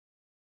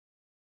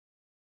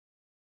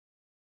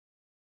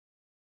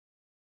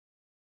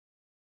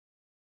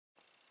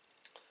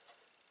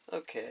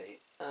Okay,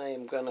 I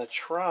am going to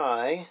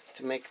try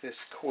to make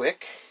this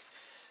quick.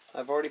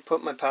 I've already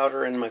put my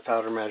powder in my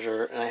powder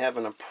measure, and I have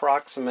an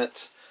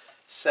approximate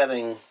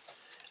setting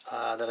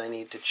that I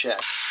need to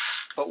check.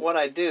 But what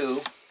I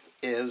do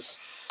is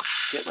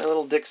get my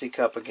little Dixie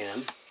cup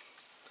again,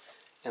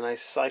 and I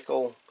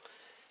cycle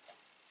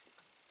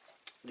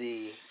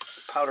the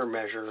powder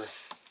measure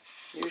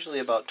usually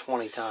about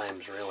 20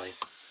 times, really.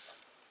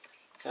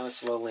 Kind of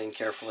slowly and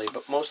carefully,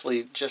 but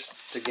mostly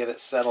just to get it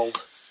settled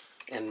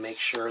and make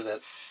sure that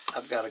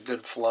I've got a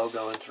good flow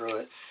going through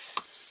it.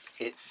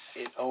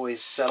 It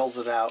always settles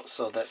it out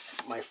so that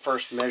my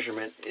first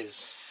measurement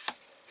is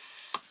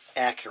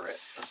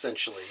accurate,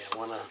 essentially. I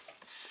want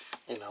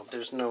to,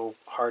 there's no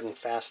hard and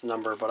fast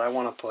number, but I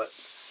want to put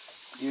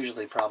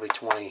usually probably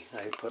 20.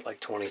 I put like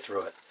 20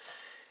 through it.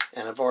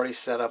 And I've already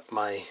set up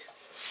my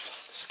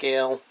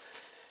scale,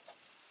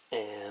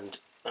 and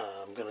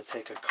I'm going to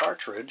take a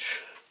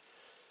cartridge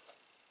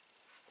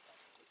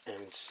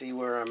and see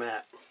where I'm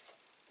at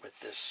with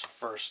this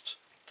first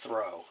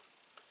throw.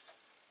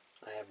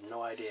 I have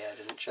no idea. I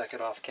didn't check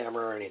it off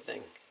camera or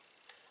anything.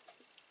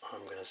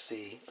 I'm going to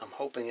see. I'm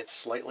hoping it's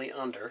slightly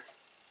under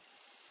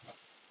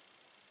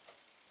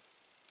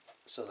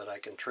so that I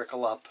can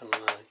trickle up and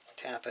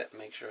tap it and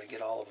make sure I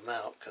get all of them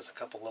out, because a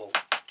couple little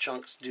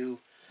chunks do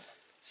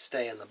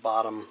stay in the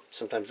bottom.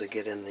 Sometimes they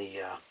get in the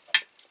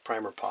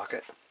primer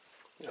pocket,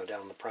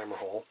 down the primer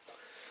hole.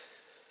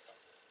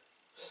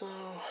 So,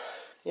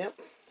 yep,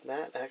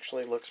 that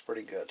actually looks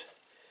pretty good.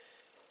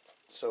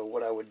 So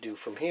what I would do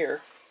from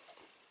here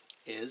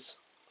is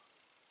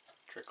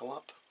trickle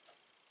up.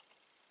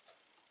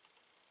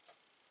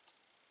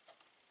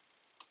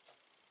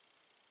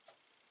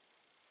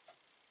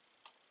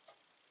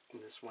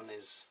 And this one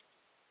is,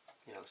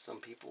 some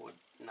people would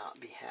not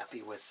be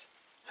happy with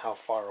how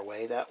far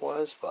away that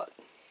was, but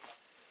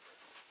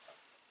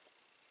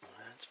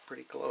that's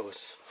pretty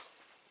close.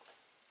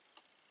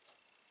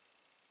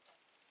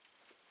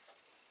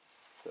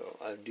 So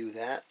I do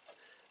that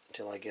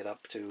until I get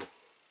up to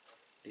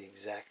the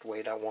exact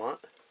weight I want,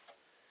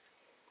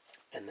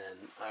 and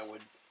then I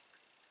would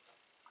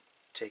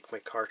take my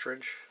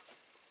cartridge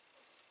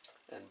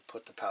and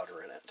put the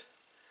powder in it.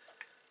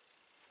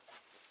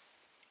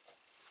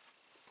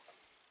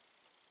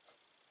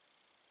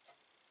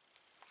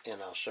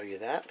 And I'll show you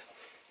that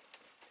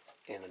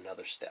in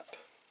another step.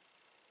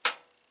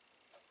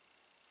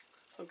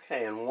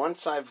 Okay, and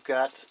once I've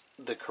got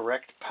the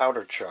correct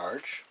powder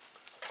charge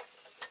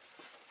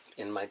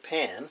in my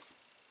pan,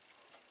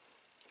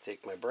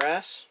 take my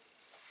brass,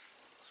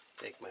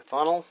 take my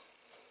funnel,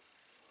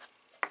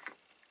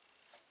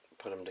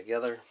 put them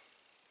together,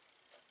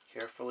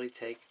 carefully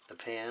take the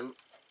pan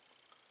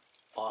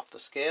off the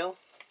scale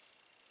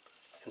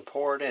and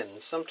pour it in.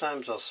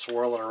 Sometimes I'll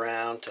swirl it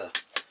around to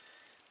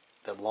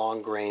the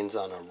long grains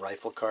on a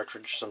rifle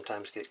cartridge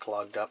sometimes get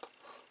clogged up.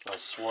 I'll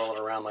swirl it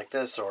around like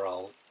this, or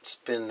I'll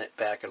spin it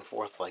back and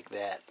forth like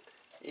that.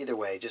 Either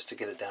way, just to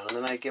get it down. And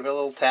then I give it a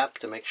little tap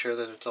to make sure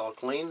that it's all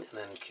clean, and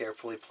then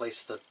carefully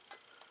place the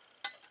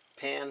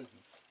pan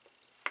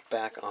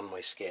back on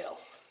my scale.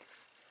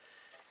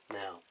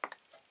 Now,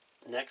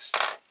 next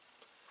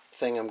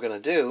thing I'm going to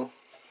do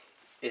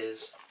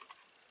is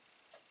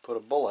put a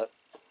bullet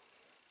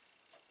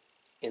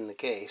in the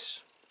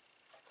case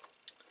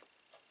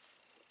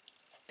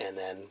and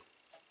then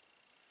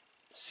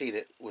seat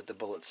it with the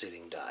bullet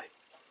seating die.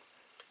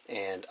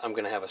 And I'm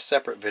going to have a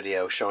separate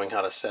video showing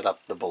how to set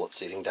up the bullet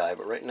seating die,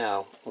 but right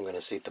now I'm going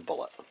to seat the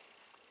bullet.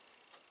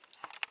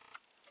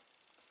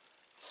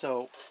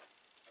 So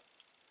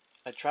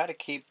I try to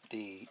keep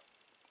the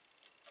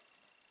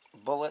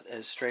bullet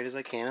as straight as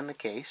I can in the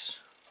case,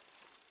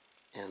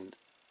 and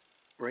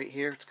right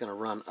here it's going to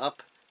run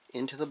up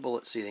into the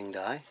bullet seating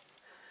die.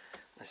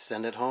 I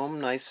send it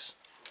home nice.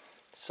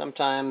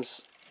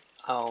 Sometimes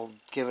I'll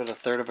give it a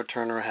third of a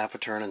turn or a half a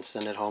turn and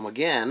send it home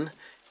again,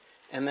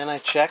 and then I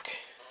check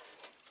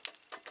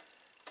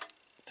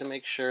to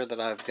make sure that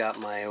I've got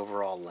my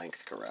overall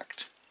length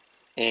correct.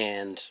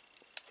 And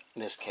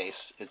in this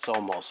case, it's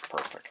almost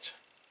perfect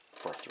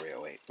for a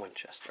 .308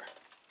 Winchester.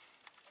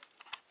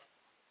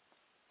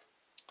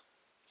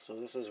 So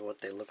this is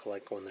what they look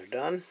like when they're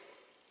done.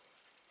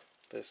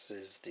 This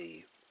is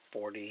the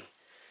 40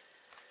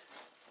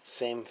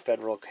 same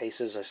Federal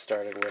cases I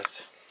started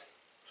with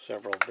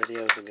several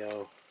videos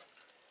ago,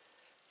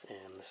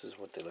 and this is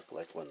what they look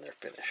like when they're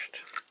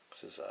finished.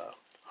 This is a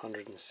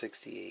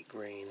 168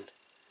 grain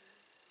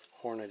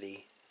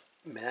Hornady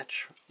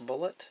match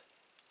bullet,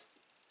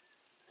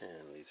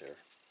 and these are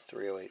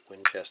 .308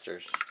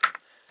 Winchesters.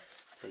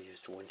 They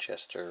used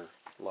Winchester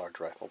large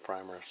rifle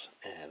primers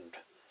and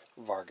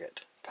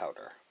Varget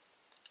powder,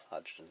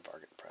 Hodgdon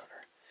Varget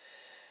powder.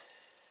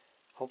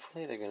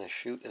 Hopefully they're going to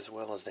shoot as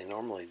well as they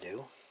normally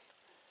do.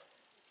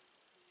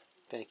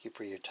 Thank you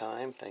for your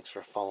time. Thanks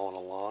for following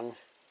along.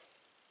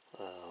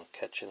 I'll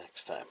catch you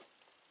next time.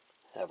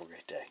 Have a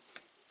great day.